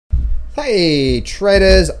Hey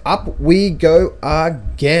traders, up we go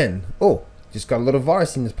again. Oh, just got a little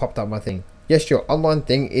virus thing that's popped up my thing. Yes, your online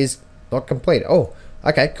thing is not complete. Oh,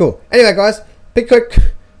 okay, cool. Anyway guys,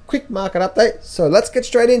 quick market update. So let's get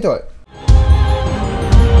straight into it.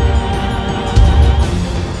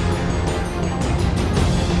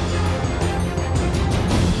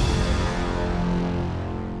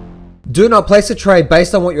 Do not place a trade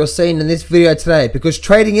based on what you're seeing in this video today, because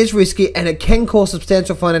trading is risky and it can cause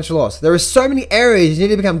substantial financial loss. There are so many areas you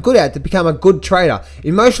need to become good at to become a good trader.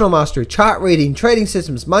 Emotional mastery, chart reading, trading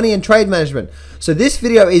systems, money and trade management. So this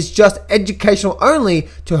video is just educational only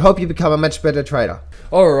to help you become a much better trader.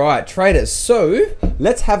 Alright traders, so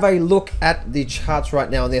let's have a look at the charts right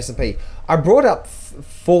now on the S&P. I brought up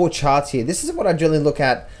 4 charts here. This is what I generally look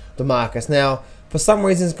at the markets. Now, for some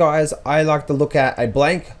reasons guys, I like to look at a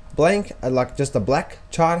blank, I like just a black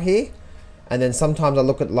chart here, and then sometimes I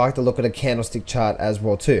like to look at a candlestick chart as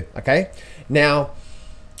well too. Okay, now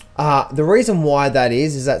the reason why that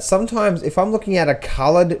is that sometimes if I'm looking at a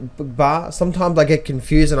colored bar, sometimes I get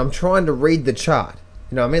confused and I'm trying to read the chart.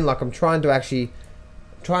 You know what I mean? Like I'm trying to actually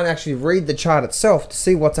read the chart itself to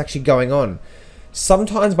see what's actually going on.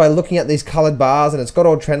 Sometimes by looking at these colored bars and it's got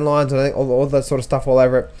all trend lines and all that sort of stuff all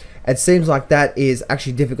over it, it seems like that is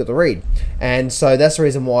actually difficult to read. And so that's the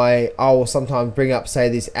reason why I will sometimes bring up, say,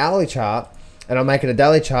 this hourly chart, and I'll make it a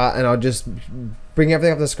daily chart, and I'll just bring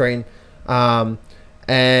everything up the screen. And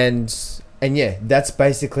yeah, that's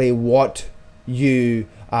basically what you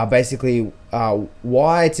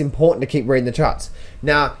why it's important to keep reading the charts.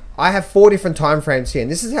 Now, I have 4 different time frames here,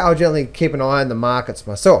 and this is how I generally keep an eye on the markets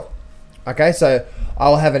myself. Okay, so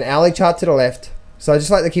I'll have an hourly chart to the left. So I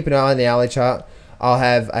just like to keep an eye on the hourly chart. I'll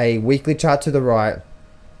have a weekly chart to the right.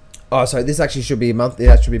 Oh, sorry, this actually should be monthly.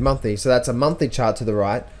 That should be monthly. So that's a monthly chart to the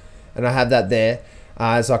right, and I have that there,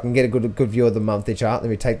 so I can get a good view of the monthly chart.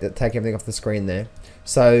 Let me take everything off the screen there.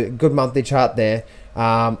 So good monthly chart there.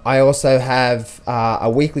 I also have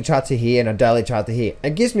a weekly chart to here and a daily chart to here.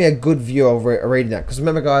 It gives me a good view of reading that, because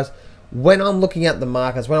remember, guys, when I'm looking at the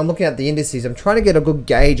markets, when I'm looking at the indices, I'm trying to get a good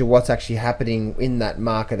gauge of what's actually happening in that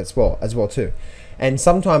market as well too. And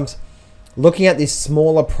sometimes looking at this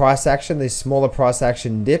smaller price action,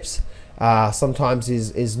 dips, sometimes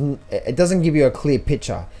it doesn't give you a clear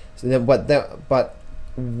picture. So then, but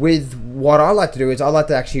with what I like to do is I like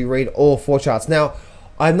to actually read all 4 charts. Now,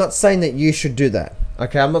 I'm not saying that you should do that.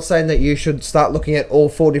 Okay, I'm not saying that you should start looking at all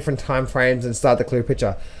 4 different time frames and start the clear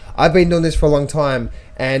picture. I've been doing this for a long time,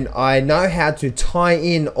 and I know how to tie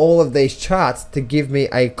in all of these charts to give me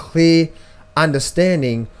a clear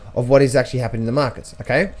understanding of what is actually happening in the markets.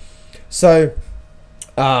 Okay, so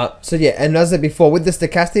yeah, and as I said before, with the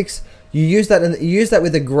stochastics, you use that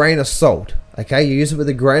with a grain of salt. Okay, you use it with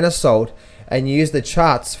a grain of salt, and you use the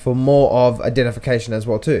charts for more of identification as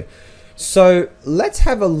well too. So let's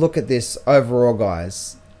have a look at this overall,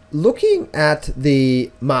 guys. Looking at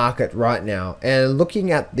the market right now and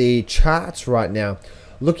looking at the charts right now,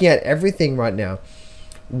 looking at everything right now,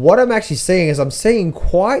 what I'm actually seeing is I'm seeing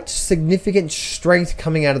quite significant strength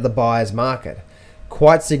coming out of the buyer's market.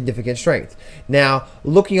 Quite significant strength. Now,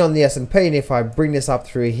 looking on the S&P, and if I bring this up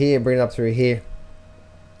through here, and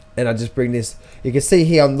I just bring this, you can see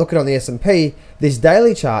here, I'm looking on the S&P, this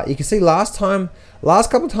daily chart, you can see last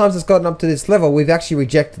couple of times it's gotten up to this level, we've actually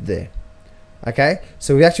rejected there. Okay,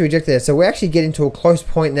 so we actually rejected it. So we're actually getting to a close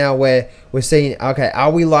point now where we're seeing, okay,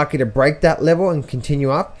 are we likely to break that level and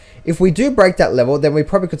continue up? If we do break that level, then we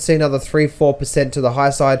probably could see another 3-4% to the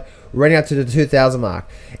high side, running out to the 2,000 mark.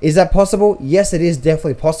 Is that possible? Yes, it is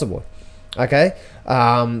definitely possible. Okay,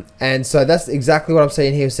 and so that's exactly what I'm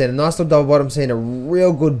seeing here. We're seeing a nice little double bottom, seeing a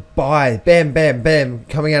real good buy, bam, bam, bam,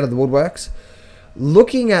 coming out of the woodworks.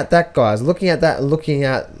 Looking at that, guys, looking at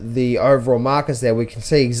the overall markets there, we can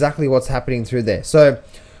see exactly what's happening through there. So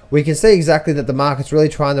we can see exactly that the market's really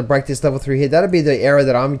trying to break this level through here. That'll be the area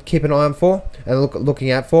that I'm keeping an eye on for and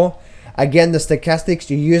looking out for. Again, the stochastics,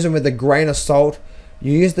 you use them with a grain of salt.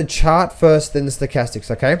 You use the chart first, then the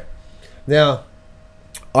stochastics, okay? Now,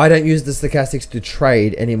 I don't use the stochastics to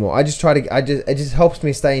trade anymore. It just helps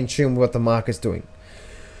me stay in tune with what the market's doing.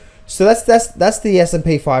 So that's the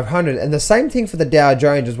S&P 500, and the same thing for the Dow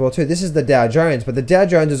Jones as well too. This is the Dow Jones, but the Dow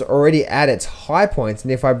Jones is already at its high points,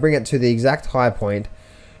 and if I bring it to the exact high point,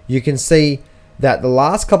 you can see that the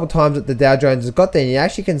last couple times that the Dow Jones has got there, and you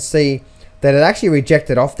actually can see that it actually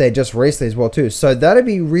rejected off there just recently as well too. So that'd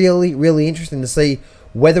be really, really interesting to see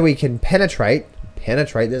whether we can penetrate,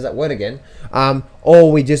 there's that word again, or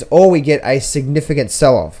we get a significant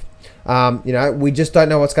sell-off. You know, we just don't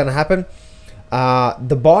know what's going to happen.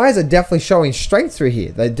 The buyers are definitely showing strength through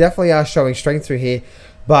here. They definitely are showing strength through here,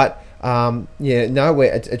 but Yeah, no,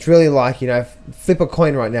 it's really like, you know, flip a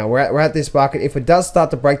coin right now. We're at this market. If it does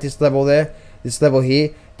start to break this level there, this level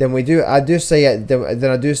here, then I do see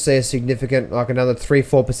a significant, like another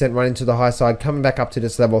 3-4% run into the high side, coming back up to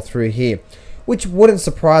this level through here, which wouldn't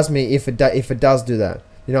surprise me if it does do that.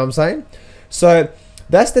 You know what I'm saying? So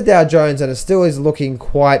that's the Dow Jones, and it still is looking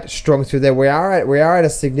quite strong through there. We are at a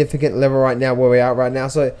significant level right now where we are right now.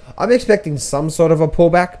 So I'm expecting some sort of a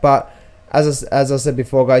pullback, but as I said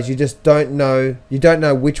before, guys, you just don't know. You don't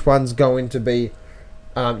know which one's going to be.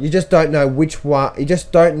 You just don't know which one. You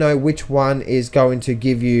just don't know which one is going to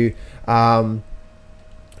give you,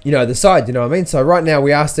 you know, the side. You know what I mean? So right now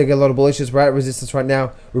we are still getting a lot of bullishes. We're at resistance right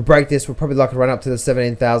now. We break this, we're probably like to run up to the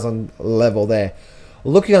 17,000 level there.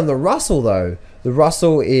 Looking on the Russell though, the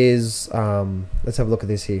Russell is. Let's have a look at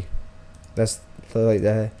this here. That's like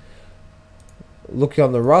there. Looking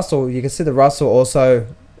on the Russell, you can see the Russell also.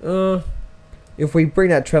 If we bring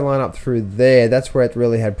that trend line up through there, that's where it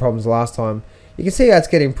really had problems last time. You can see how it's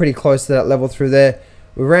getting pretty close to that level through there.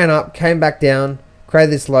 We ran up, came back down,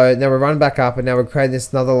 created this low, now we're running back up, and now we're creating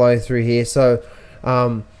this another low through here. So,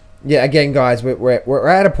 yeah, again, guys, we're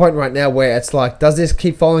at a point right now where it's like, does this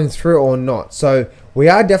keep following through or not? So we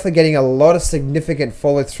are definitely getting a lot of significant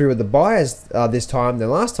follow through with the buyers this time than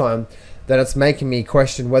last time. That it's making me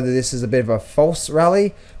question whether this is a bit of a false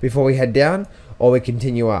rally before we head down or we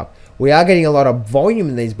continue up. We are getting a lot of volume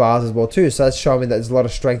in these bars as well too, so that's showing me that there's a lot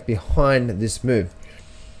of strength behind this move.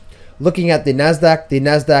 Looking at the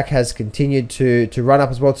Nasdaq has continued to run up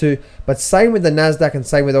as well too, but same with the Nasdaq and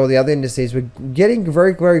same with all the other indices. We're getting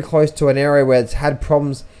very, very close to an area where it's had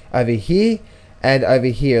problems over here and over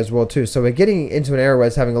here as well too. So we're getting into an area where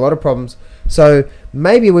it's having a lot of problems. So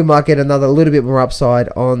maybe we might get another little bit more upside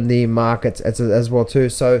on the markets as well too.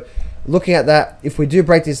 So looking at that, if we do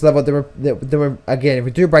break this level, again, if we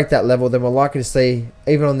do break that level, then we're likely to see,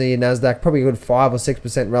 even on the Nasdaq, probably a good 5 or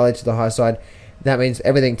 6% rally to the high side. That means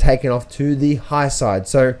everything taken off to the high side.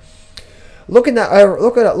 So looking at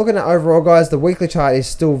overall, guys, the weekly chart is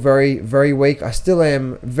still very, very weak. I still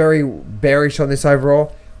am very bearish on this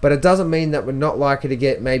overall, but it doesn't mean that we're not likely to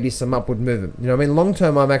get maybe some upward movement. You know what I mean? Long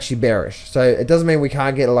term, I'm actually bearish. So it doesn't mean we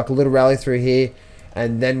can't get like a little rally through here,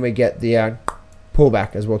 and then we get the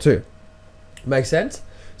pullback as well too. Makes sense?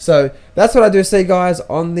 So that's what I do see, guys,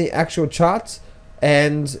 on the actual charts.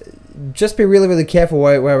 And just be really, really careful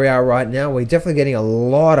where we are right now. We're definitely getting a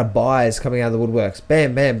lot of buys coming out of the woodworks.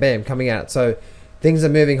 Bam, bam, bam, coming out. So things are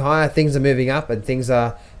moving higher, things are moving up, and things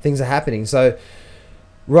are happening. So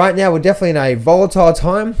right now we're definitely in a volatile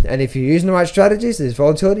time, and if you're using the right strategies, this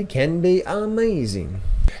volatility can be amazing.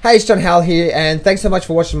 Hey, it's John Howell here, and thanks so much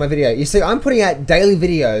for watching my video. You see, I'm putting out daily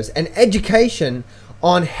videos and education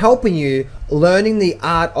on helping you learning the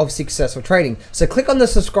art of successful trading. So click on the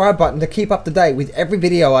subscribe button to keep up to date with every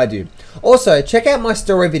video I do. Also, check out my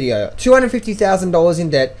story video, $250,000 in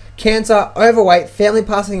debt, cancer, overweight, family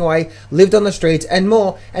passing away, lived on the streets, and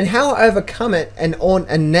more, and how I overcome it and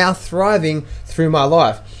now thriving through my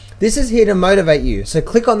life. This is here to motivate you, so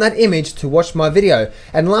click on that image to watch my video.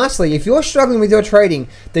 And lastly, if you're struggling with your trading,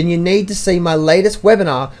 then you need to see my latest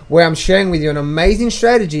webinar where I'm sharing with you an amazing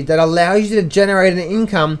strategy that allows you to generate an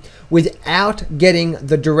income without getting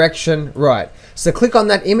the direction right. So click on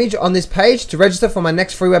that image on this page to register for my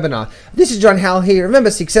next free webinar. This is John Howell here.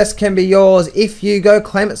 Remember, success can be yours if you go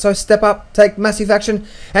claim it. So step up, take massive action,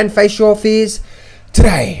 and face your fears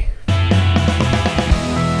today.